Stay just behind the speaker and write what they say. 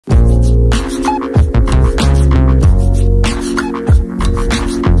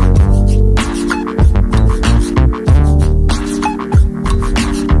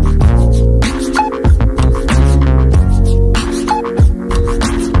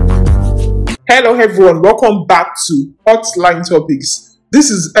Hello everyone, welcome back to Hotline Topics. This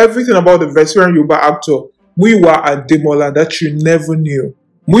is everything about the veteran Yoruba actor Muyiwa Ademola that you never knew.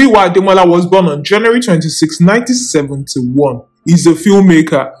 Muyiwa Ademola was born on January 26, 1971. He's a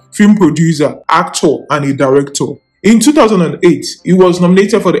filmmaker, film producer, actor, and a director. In 2008, he was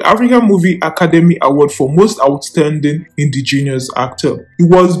nominated for the African Movie Academy Award for Most Outstanding Indigenous Actor. He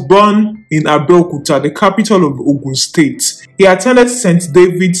was born in Abeokuta, the capital of Ogun State. He attended St.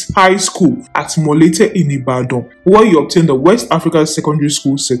 David's High School at Molete in Ibadan, where he obtained the West African Secondary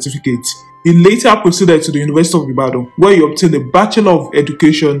School certificate. He later proceeded to the University of Ibadan, where he obtained a Bachelor of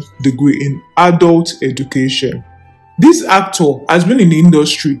Education degree in Adult Education. This actor has been in the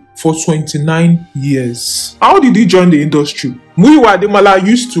industry for 29 years. How did he join the industry? Muyiwa Ademola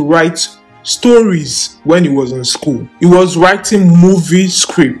used to write stories when he was in school. He was writing movie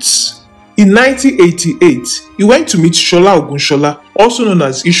scripts. In 1988, he went to meet Shola Ogunshola, also known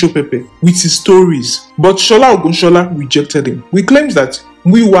as Ishopepe, with his stories, but Shola Ogunshola rejected him. He claims that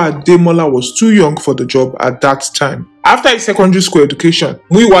Muyiwa Ademola was too young for the job at that time. After his secondary school education,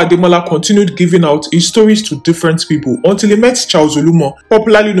 Muyiwa Ademola continued giving out his stories to different people until he met Charles Olumo,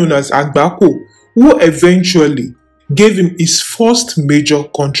 popularly known as Agbako, who eventually gave him his first major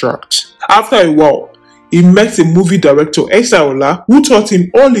contract. After a while, he met a movie director, S.I. Ola, who taught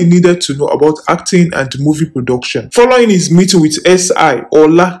him all he needed to know about acting and movie production. Following his meeting with S.I.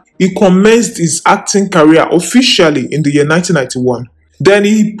 Ola, he commenced his acting career officially in the year 1991. Then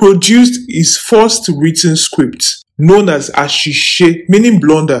he produced his first written script, known as Ashishe, meaning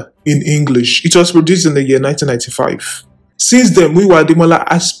blunder in English. It was produced in the year 1995. Since then, Muyiwa Ademola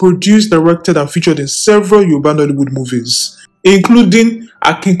has produced, directed, and featured in several Yoruba Nollywood movies, including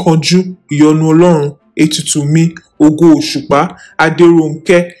Akinkanju, Iyonu Olorun, Etutumi, Ogo Oshupa,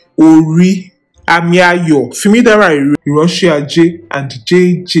 Aderonke, Ori, Amiayo, Fimidara Iranse Aje, and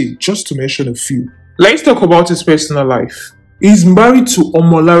JJ, just to mention a few. Let's talk about his personal life. He's married to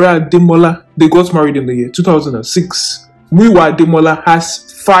Omolara Ademola. They got married in the year 2006. Muyiwa Ademola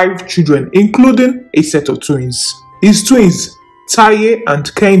has 5 children, including a set of twins. His twins, Taye and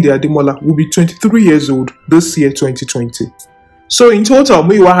Kehinde Ademola, will be 23 years old this year 2020. So in total,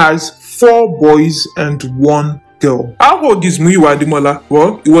 Muyiwa has 4 boys and 1 girl. How old is Muyiwa Ademola?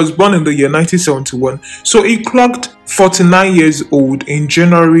 Well, he was born in the year 1971, so he clocked 49 years old in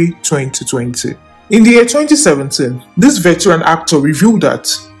January 2020. In the year 2017, this veteran actor revealed that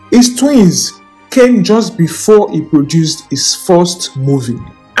his twins came just before he produced his first movie,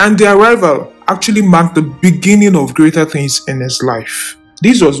 and their arrival actually marked the beginning of greater things in his life.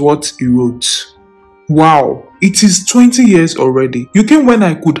 This was what he wrote. Wow, it is 20 years already. You came when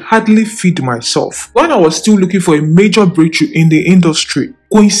I could hardly feed myself, when I was still looking for a major breakthrough in the industry.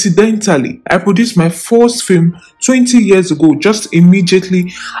 Coincidentally, I produced my first film 20 years ago, just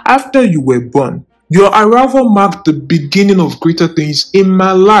immediately after you were born. Your arrival marked the beginning of greater things in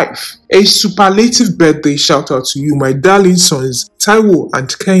my life. A superlative birthday shout out to you, my darling sons, Taiwo and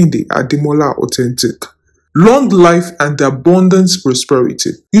Kehinde Ademola Authentic. Long life and abundance prosperity.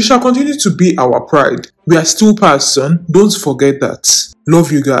 You shall continue to be our pride. We are still past, son. Don't forget that.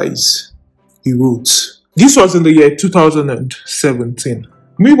 Love you guys. He wrote. This was in the year 2017.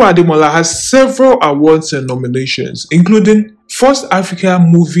 Muyiwa Ademola has several awards and nominations, including First African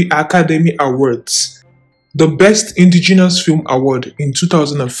Movie Academy Awards, the Best Indigenous Film Award in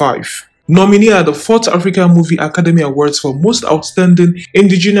 2005, nominee at the 4th African Movie Academy Awards for Most Outstanding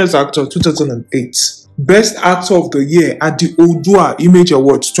Indigenous Actor 2008, Best Actor of the Year at the Odua Image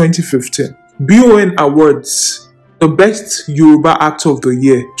Awards 2015, BON Awards, the Best Yoruba Actor of the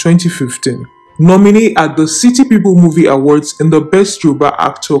Year 2015, nominee at the City People Movie Awards in the Best Yoruba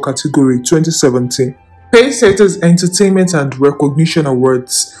Actor category 2017, Pacesetters Entertainment and Recognition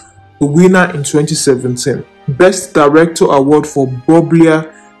Awards, the winner in 2017, Best Director Award for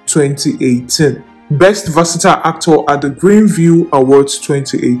Boblia 2018, Best Versatile Actor at the Greenview Awards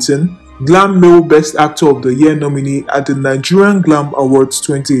 2018, Glam Male Best Actor of the Year nominee at the Nigerian Glam Awards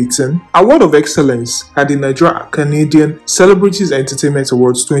 2018, Award of Excellence at the Nigeria-Canadian Celebrities Entertainment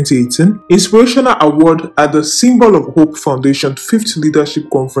Awards 2018, Inspirational Award at the Symbol of Hope Foundation 5th Leadership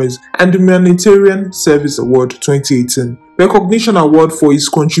Conference and the Humanitarian Service Award 2018, Recognition Award for his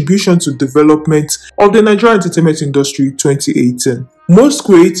contribution to development of the Nigerian entertainment industry 2018, Most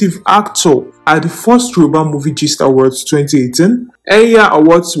Creative Actor at the First Yoruba Movie Gist Awards 2018, Enya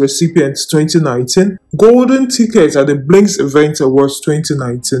Awards Recipients 2019, Golden Ticket at the Blinks Event Awards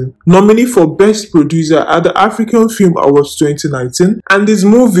 2019, nominee for Best Producer at the African Film Awards 2019, and his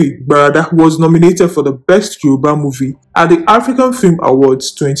movie, Barada, was nominated for the Best Yoruba Movie at the African Film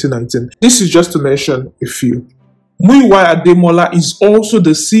Awards 2019. This is just to mention a few. Muyiwa Ademola is also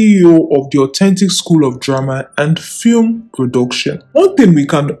the CEO of the Authentic School of Drama and Film Production. One thing we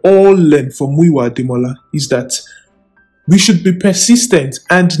can all learn from Muyiwa Ademola is that we should be persistent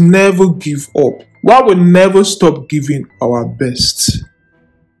and never give up, while we never stop giving our best.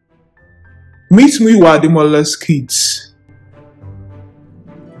 Meet Muyiwa Ademola's kids.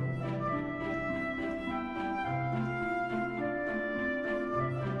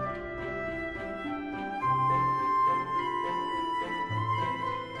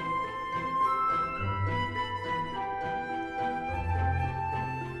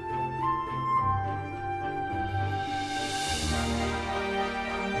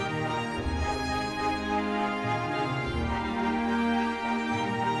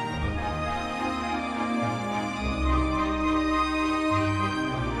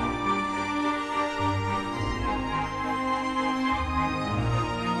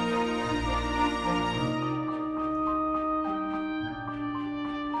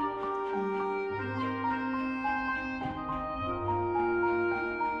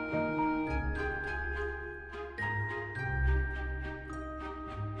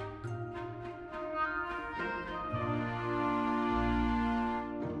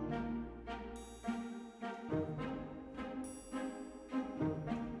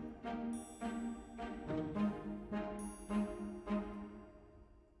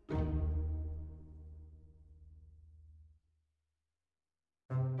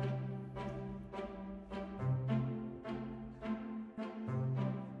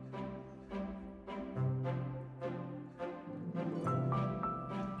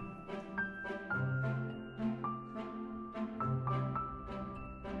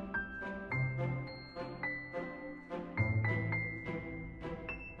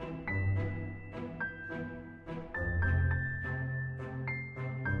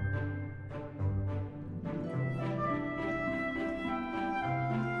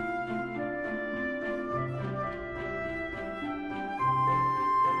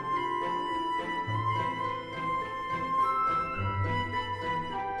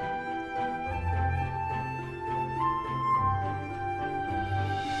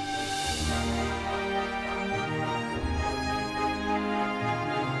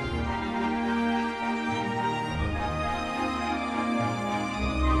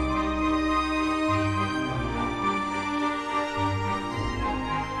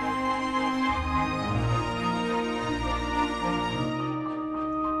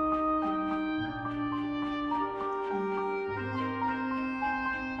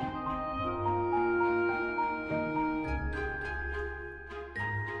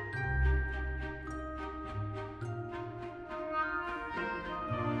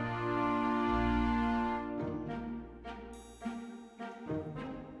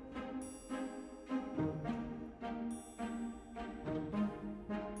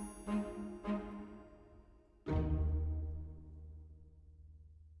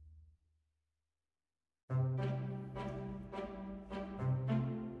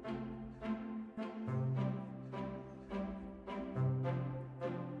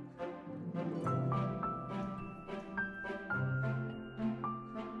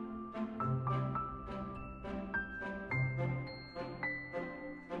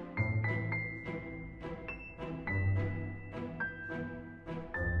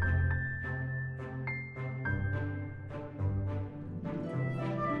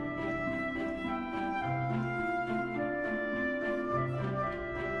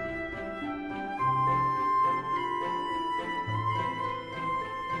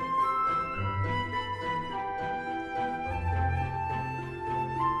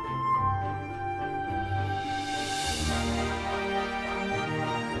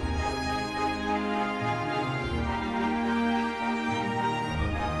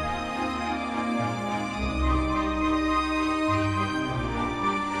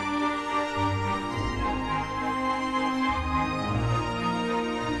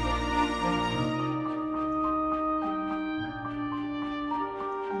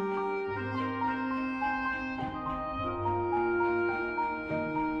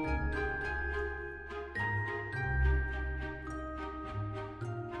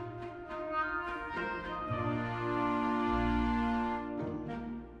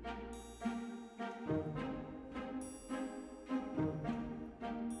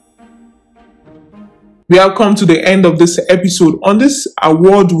 We have come to the end of this episode on this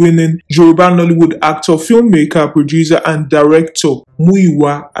award-winning Yoruba Nollywood actor, filmmaker, producer, and director,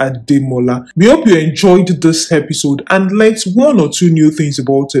 Muyiwa Ademola. We hope you enjoyed this episode and learned one or two new things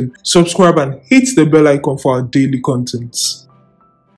about him. Subscribe and hit the bell icon for our daily contents.